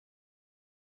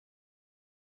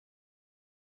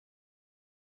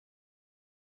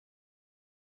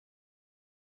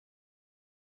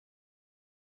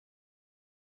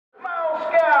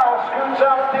scoots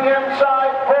up the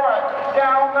inside for it.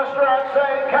 Down the stretch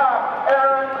they come.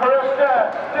 Aaron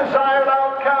Krista, desired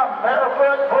outcome.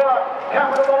 Barefoot Brook,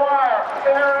 coming to the wire.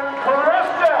 Aaron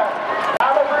Krista,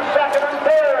 out of her second and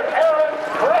third. Aaron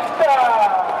Krista.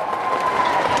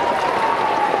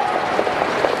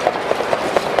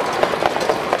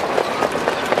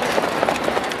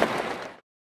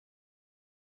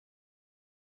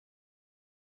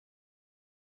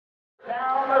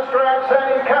 Down the stretch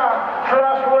they come.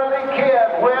 Trustworthy Kid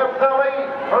with the lead.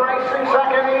 Racing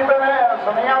second Ibanez.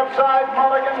 On the outside,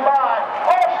 Mulligan by.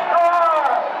 Oh,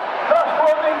 stride!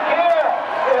 Trustworthy Kid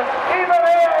is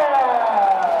Ibanez.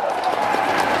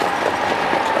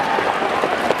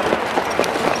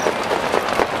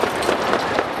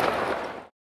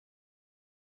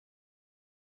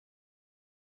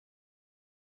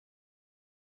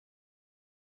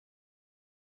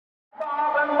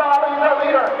 Bob and Bobby the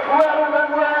leader. Leonard